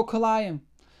other, there's no kalayim.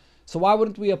 So why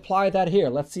wouldn't we apply that here?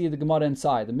 Let's see the Gemara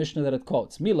inside, the Mishnah that it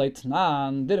quotes. Milei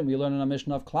Tanan, didn't we learn in a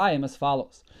Mishnah of kalayim as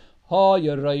follows? You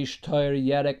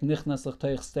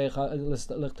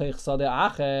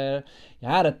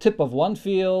had a tip of one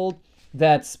field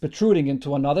that's protruding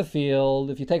into another field.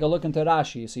 If you take a look into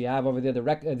Rashi, so you have over there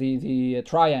the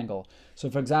triangle. So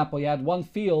for example, you had one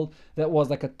field that was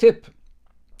like a tip,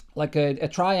 like a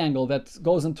triangle that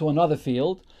goes into another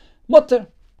field. Mutter,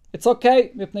 it's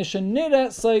okay, because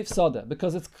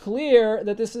it's clear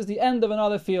that this is the end of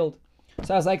another field.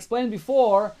 So as I explained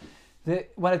before,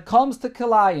 when it comes to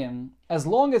kalayim, as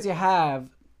long as you have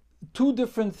 2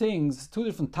 different things, 2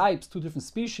 different types, 2 different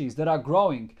species that are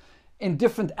growing in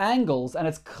different angles, and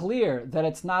it's clear that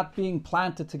it's not being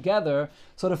planted together,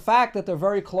 so the fact that they're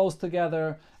very close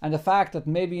together and the fact that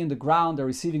maybe in the ground they're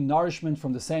receiving nourishment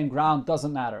from the same ground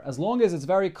doesn't matter. As long as it's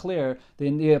very clear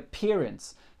in the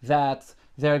appearance that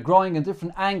they're growing in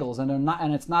different angles and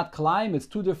it's not kalayim, it's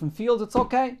 2 different fields, it's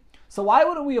okay. So why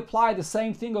wouldn't we apply the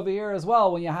same thing over here as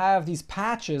well when you have these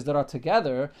patches that are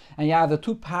together and you have the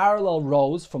 2 parallel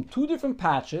rows from 2 different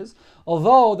patches,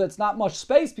 although there's not much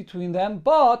space between them,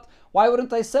 but why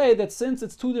wouldn't I say that since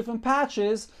it's 2 different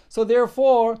patches, so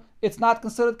therefore it's not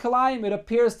considered kalayim, it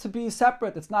appears to be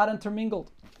separate, it's not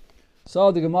intermingled. So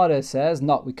the Gemara says,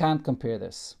 no, we can't compare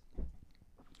this.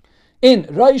 In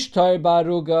Reish Tar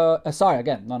Baruga,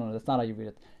 no, that's not how you read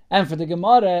it. And for the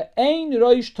Gemara, ein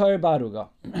Reish Tar Baruga.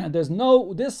 There's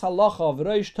this halacha of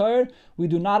Reish Tar, we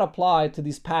do not apply to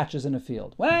these patches in a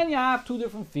field. When you have 2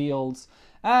 different fields,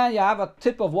 and you have a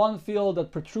tip of one field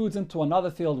that protrudes into another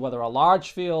field, whether a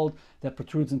large field that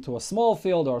protrudes into a small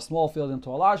field, or a small field into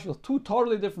a large field, 2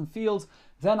 totally different fields,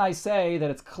 then I say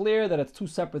that it's clear that it's 2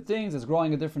 separate things, it's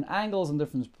growing at different angles in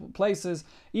different places.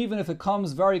 Even if it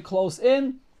comes very close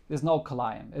in, there's no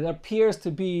kalayim. It appears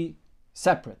to be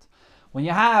separate. When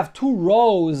you have 2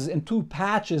 rows and 2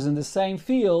 patches in the same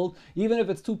field, even if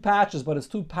it's 2 patches, but it's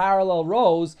 2 parallel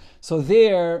rows, so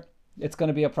there it's going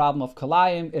to be a problem of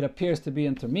kalayim. It appears to be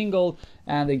intermingled,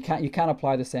 and you can't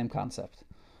apply the same concept.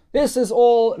 This is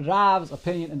all Rav's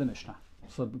opinion in the Mishnah.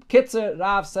 So Kitzer,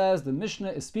 Rav says the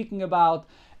Mishnah is speaking about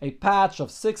a patch of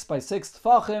 6 by 6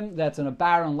 tfachim that's in a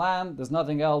barren land. There's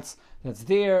nothing else that's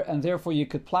there, and therefore you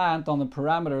could plant on the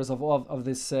parameters of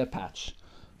this patch.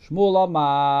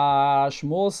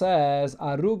 Shmuel says,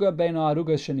 Aruga beino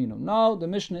aruga sheninu. No, the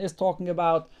Mishnah is talking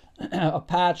about a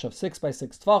patch of 6 by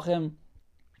 6 tvachim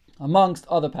amongst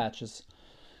other patches.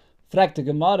 Fragt the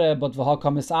Gemara, but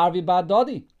v'hakam is arvi bad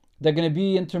dodi. They're going to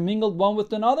be intermingled one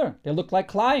with another. They look like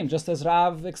klaim, just as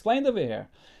Rav explained over here.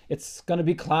 It's going to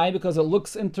be klaim because it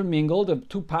looks intermingled. The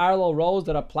 2 parallel rows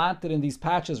that are planted in these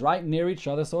patches right near each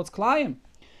other, so it's klaim.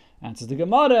 Answers the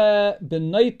Gemara,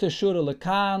 b'nei teshura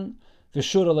lekan. As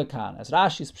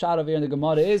Rashi's pshat over here in the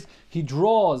Gemara is, he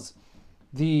draws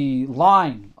the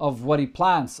line of what he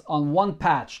plants on one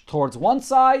patch towards one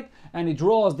side, and he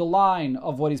draws the line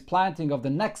of what he's planting of the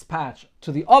next patch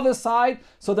to the other side,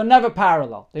 so they're never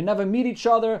parallel. They never meet each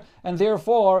other, and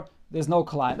therefore there's no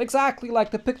kalayim. Exactly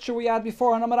like the picture we had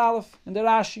before on Amar Aleph in the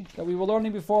Rashi that we were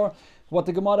learning before, what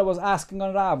the Gemara was asking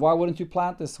on Rav. Why wouldn't you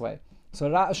plant this way? So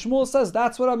Shmuel says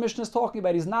that's what our Mishnah is talking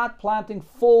about. He's not planting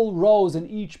full rows in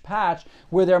each patch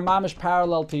where they're mamish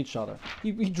parallel to each other.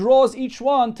 He draws each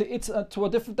one to a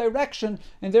different direction,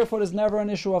 and therefore there's never an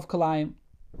issue of kalayim.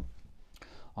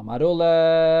 Amar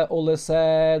Ule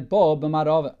said, Bo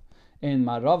b'marava. In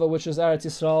Marava, which is Eretz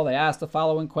Yisrael, they asked the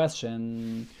following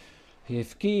question. So over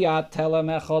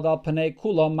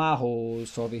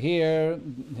here,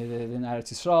 in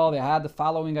Eretz Yisrael, they had the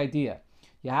following idea.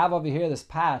 You have over here this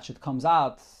patch, it comes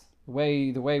out the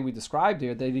way we described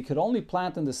here, that you could only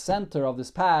plant in the center of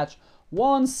this patch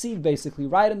one seed basically,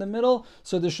 right in the middle,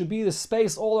 so there should be the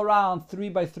space all around 3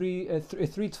 by 3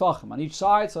 tvachim on each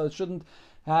side, so it shouldn't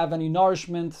have any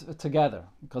nourishment together,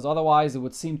 because otherwise it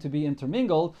would seem to be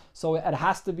intermingled, so it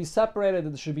has to be separated,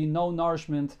 there should be no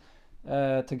nourishment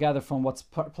together from what's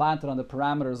planted on the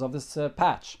parameters of this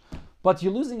patch. But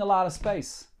you're losing a lot of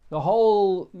space. The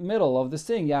whole middle of this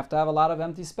thing, you have to have a lot of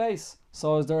empty space.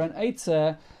 So is there an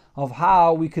eitzah of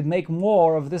how we could make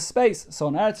more of this space? So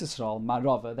in Eretz Yisrael,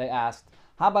 Marava, they asked,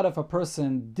 how about if a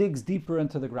person digs deeper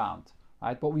into the ground?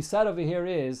 Right? What we said over here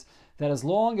is that as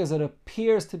long as it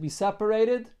appears to be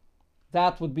separated,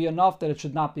 that would be enough, that it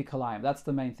should not be kalayim. That's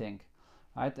the main thing.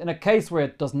 Right? In a case where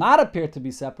it does not appear to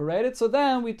be separated, so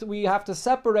then we have to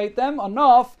separate them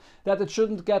enough that it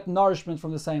shouldn't get nourishment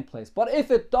from the same place. But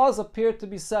if it does appear to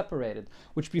be separated,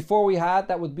 which before we had,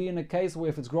 that would be in a case where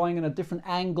if it's growing in a different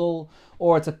angle,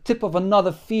 or it's a tip of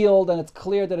another field and it's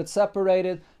clear that it's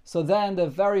separated, so then the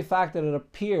very fact that it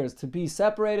appears to be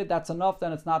separated, that's enough,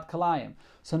 then it's not kalayim.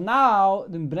 So now,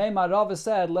 the Bnei Marava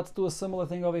said, let's do a similar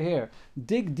thing over here.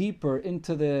 Dig deeper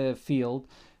into the field,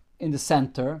 in the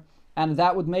center, and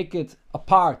that would make it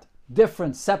apart,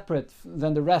 different, separate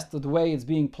than the rest of the way it's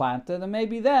being planted. And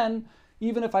maybe then,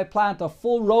 even if I plant a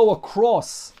full row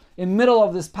across in middle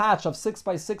of this patch of 6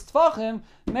 by 6 tfachim,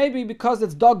 maybe because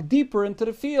it's dug deeper into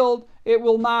the field, it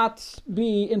will not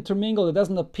be intermingled. It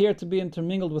doesn't appear to be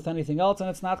intermingled with anything else, and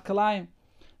it's not kalayim.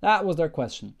 That was their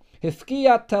question.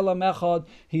 Hifkiyat telamechad,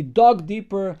 he dug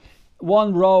deeper,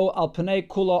 one row al panei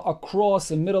kula across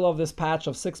the middle of this patch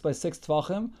of 6 by 6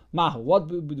 tvachim. Mahu, what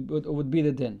would be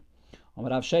the din?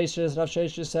 Rav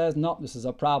Sheshes says, no, this is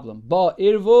a problem. Ba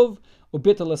irvuv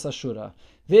ubiteles ashura.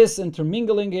 This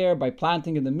intermingling here by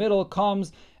planting in the middle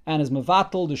comes and is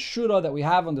mevatel the shura that we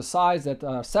have on the sides that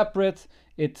are separate.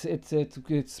 It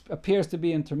appears to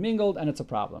be intermingled, and it's a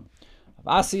problem.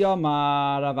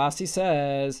 Rav Asi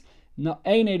says, no,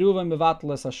 ein eruva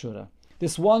mevateles ashura.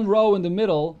 This one row in the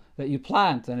middle that you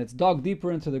plant and it's dug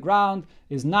deeper into the ground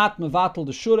is not mevatel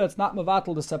the shura, it's not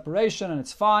mevatel the separation, and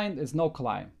it's fine, it's no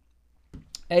kalayim.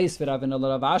 Eis v'Ravina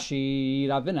l'Ravashi,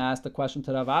 Ravina asked the question to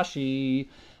Ravashi,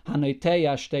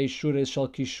 Hanoiteya shtei shuris shel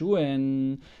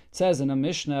kishuin. It says in a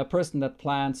Mishnah, a person that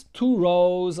plants 2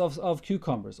 rows of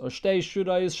cucumbers, or shtei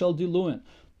shurais shel diluin,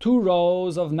 2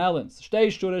 rows of melons, shtei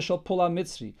shurais shel pula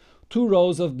mitzri, 2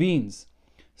 rows of beans.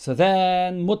 So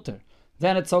then mutter.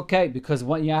 Then it's okay, because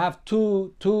when you have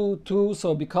two,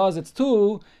 so because it's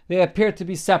 2, they appear to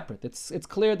be separate. It's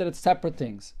clear that it's separate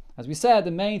things. As we said, the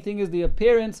main thing is the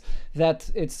appearance that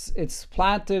it's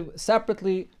planted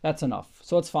separately. That's enough.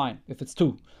 So it's fine if it's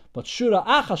 2. But shura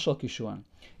acha shel kishuan,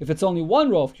 if it's only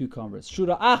 1 row of cucumbers,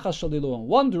 shura acha shel diluan,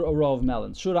 1 row of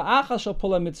melons, shura acha shel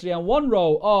pula mitzri, and 1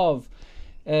 row of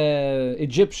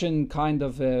Egyptian kind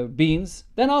of beans,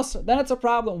 then it's a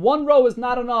problem. 1 row is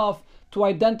not enough to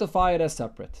identify it as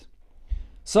separate.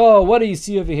 So what do you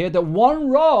see over here? That 1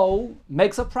 row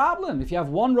makes a problem. If you have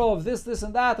 1 row of this,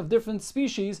 and that, of different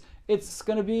species, it's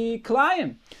going to be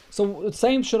kalayim. So the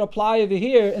same should apply over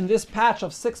here in this patch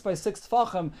of 6 by 6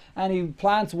 tfachim, and he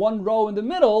plants 1 row in the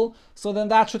middle, so then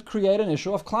that should create an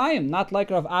issue of kalayim. Not like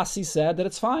Rav Asi said that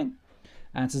it's fine.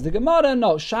 Answers the Gemara,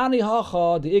 no. Shani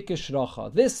hacha the ikish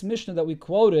racha. This Mishnah that we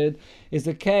quoted is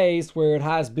the case where it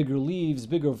has bigger leaves,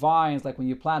 bigger vines, like when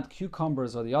you plant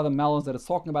cucumbers or the other melons that it's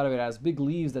talking about. It has big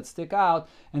leaves that stick out,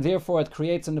 and therefore it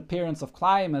creates an appearance of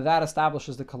kalayim, and that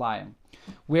establishes the kalayim.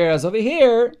 Whereas over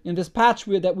here, in this patch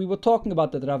that we were talking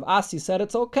about, that Rav Asi said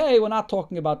it's okay, we're not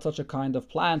talking about such a kind of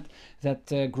plant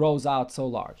that grows out so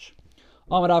large.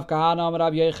 Rav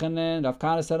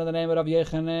Kahana said in the name of Rav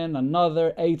Yechanan,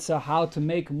 another eitzah how to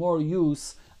make more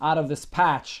use out of this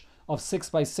patch of 6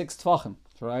 by 6 tfachim.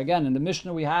 So again, in the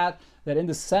Mishnah we had that in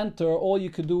the center, all you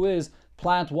could do is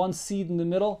plant 1 seed in the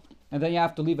middle, and then you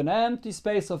have to leave an empty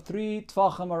space of 3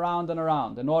 tfachim around and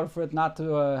around, in order for it not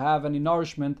to have any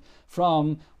nourishment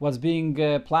from what's being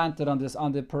planted on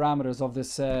the parameters of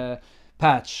this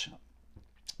patch.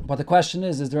 But the question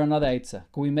is there another eitzah?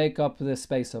 Can we make up this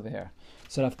space over here?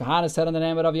 So Rav Kahana said in the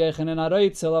name of Rav Yechanan,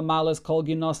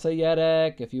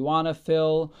 if you want to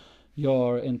fill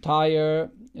your entire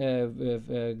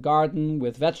garden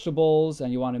with vegetables,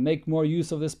 and you want to make more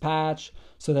use of this patch.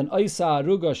 So then Oisa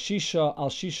Aruga Shisha al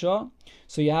Shisha.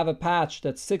 So you have a patch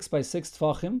that's 6 by 6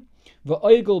 tfachim.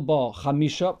 V'oigel ba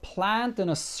chamisha. Plant in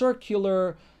a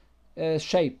circular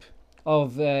shape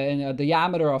of in a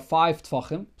diameter of 5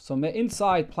 tfachim. So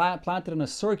inside planted in a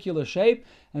circular shape,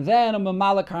 and then a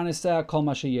mamala karniseh kol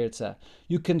ma sheyirtzeh.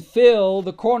 You can fill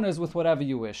the corners with whatever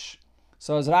you wish.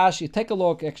 So as Rashi, take a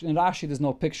look. In Rashi, there's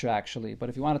no picture actually, but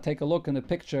if you want to take a look in the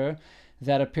picture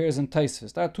that appears in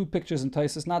Tosfos, there are 2 pictures in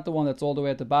Tosfos, not the one that's all the way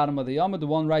at the bottom of the Yamud, the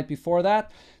one right before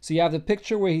that. So you have the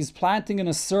picture where he's planting in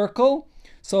a circle.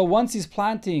 So once he's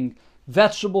planting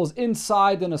vegetables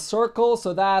inside in a circle,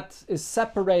 so that is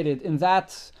separated in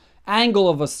that angle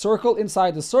of a circle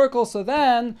inside the circle. So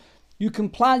then you can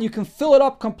fill it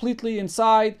up completely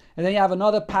inside, and then you have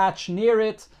another patch near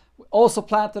it, also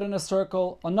planted in a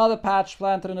circle, another patch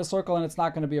planted in a circle, and it's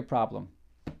not going to be a problem.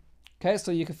 Okay,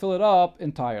 so you can fill it up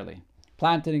entirely,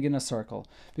 planting in a circle,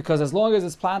 because as long as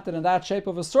it's planted in that shape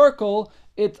of a circle,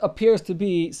 it appears to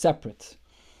be separate.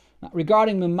 Now,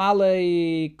 regarding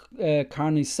Memale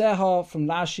Karniseha from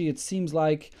Rashi, it seems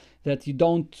like that you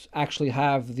don't actually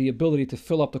have the ability to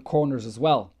fill up the corners as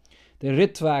well. The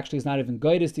Ritva actually is not even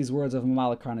guided these words of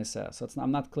Memale Karniseha, so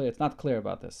I'm not clear. It's not clear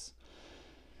about this.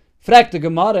 Frek the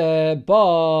Gemara,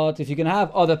 but if you can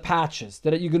have other patches,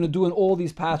 that you're going to do in all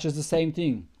these patches the same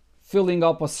thing, filling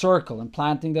up a circle and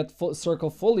planting that circle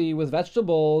fully with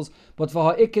vegetables, but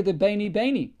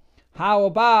how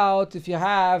about if you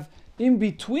have in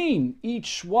between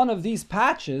each one of these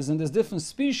patches, and there's different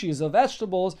species of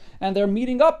vegetables, and they're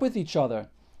meeting up with each other?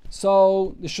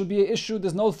 So there should be an issue.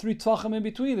 There's no 3 tvachim in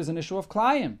between. There's an issue of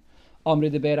klayim.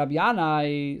 Omri de bei Rabbi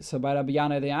Yanai. So by Rabbi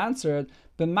Yanai they answered,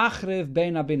 b'machriv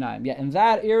bein abinayim. Yeah, in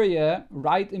that area,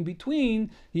 right in between,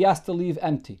 he has to leave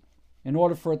empty in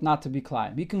order for it not to be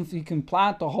klayim. He can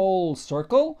plant the whole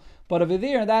circle, but over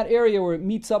there in that area where it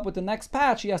meets up with the next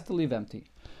patch, he has to leave empty.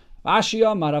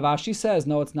 Rashi says,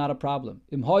 no, it's not a problem.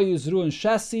 Im hoyu zruin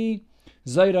shesi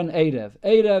zayran erev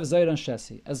zayran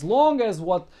shesi. As long as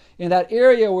what in that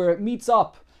area where it meets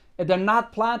up, they're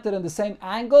not planted in the same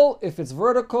angle. If it's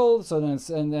vertical, so then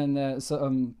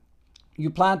you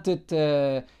plant it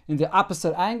in the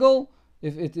opposite angle.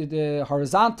 If it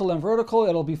horizontal and vertical,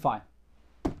 it'll be fine.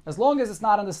 As long as it's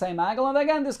not in the same angle. And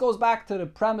again, this goes back to the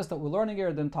premise that we're learning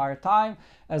here the entire time.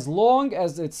 As long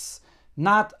as it's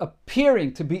not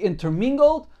appearing to be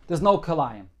intermingled, there's no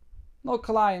kalayim. No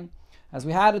kalayim. As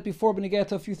we had it before, benegeh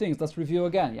to a few things. Let's review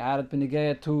again. You had it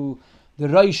benegeh to the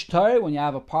reish tar, when you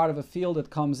have a part of a field that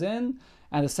comes in,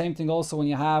 and the same thing also when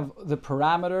you have the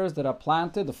parameters that are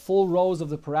planted, the full rows of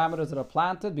the parameters that are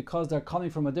planted, because they're coming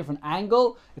from a different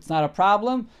angle, it's not a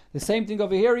problem. The same thing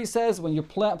over here, he says, when you're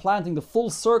planting the full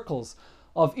circles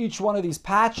of each one of these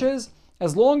patches,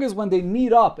 as long as when they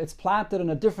meet up, it's planted in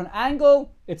a different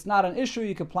angle, it's not an issue.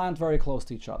 You can plant very close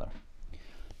to each other.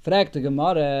 Ravina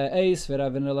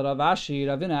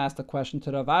asked a question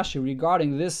to Rav Ashi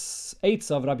regarding this eitz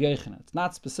of Rabbi Yochanan. It's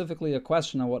not specifically a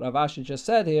question on what Rav Ashi just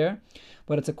said here,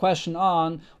 but it's a question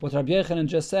on what Rabbi Yochanan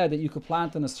just said, that you could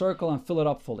plant in a circle and fill it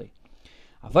up fully.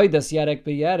 Avodas yerek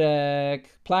b'yerek,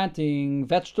 planting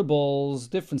vegetables,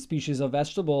 different species of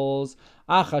vegetables,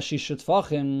 acha shisha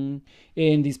tfachim,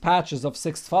 in these patches of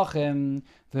 6 tfachim,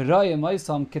 v'royim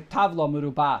oisam ketavla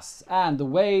merubas, and the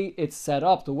way it's set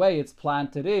up, the way it's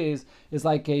planted is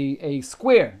like a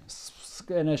square,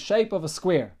 in a shape of a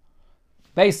square.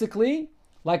 Basically,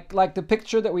 like the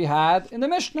picture that we had in the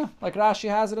Mishnah, like Rashi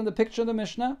has it in the picture in the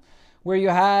Mishnah, where you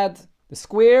had the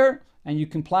square, and you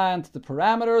can plant the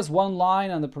parameters, one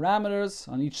line on the parameters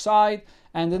on each side,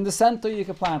 and in the center you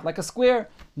can plant like a square,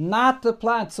 not the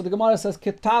plant. So the Gemara says,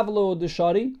 Ketavlu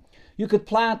deshari, you could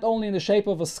plant only in the shape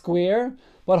of a square,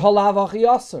 but halavach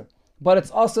yaser. But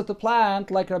it's also to plant,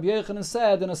 like Rabbi Yochanan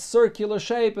said, in a circular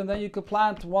shape, and then you could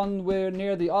plant one where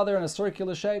near the other in a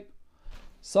circular shape.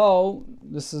 So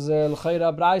this is a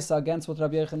l'chayra braisa against what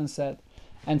Rabbi Yochanan said.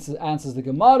 And answers the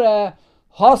Gemara,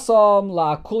 Hasam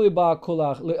la kuliba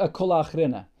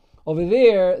kulachrina. Over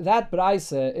there, that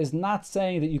braisa is not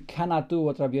saying that you cannot do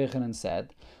what Rabbi Yochanan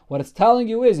said. What it's telling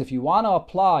you is, if you want to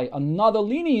apply another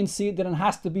leniency, then it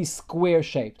has to be square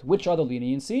shaped. Which other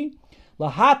leniency?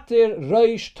 Lahatir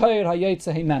reish toir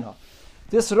hayetze himeno.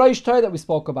 This reish toir that we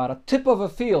spoke about, a tip of a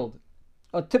field,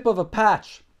 a tip of a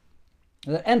patch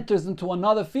that enters into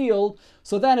another field,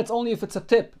 so then it's only if it's a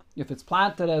tip. If it's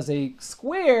planted as a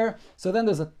square, so then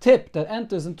there's a tip that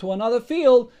enters into another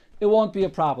field, it won't be a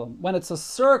problem. When it's a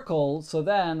circle, so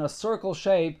then a circle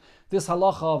shape, this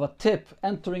halacha of a tip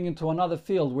entering into another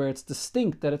field where it's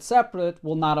distinct, that it's separate,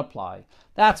 will not apply.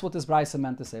 That's what this brisa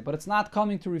meant to say. But it's not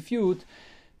coming to refute.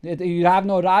 You have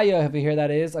no raya over here, that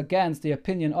is, against the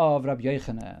opinion of Rabbi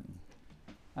Yochanan.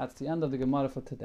 That's the end of the Gemara for today.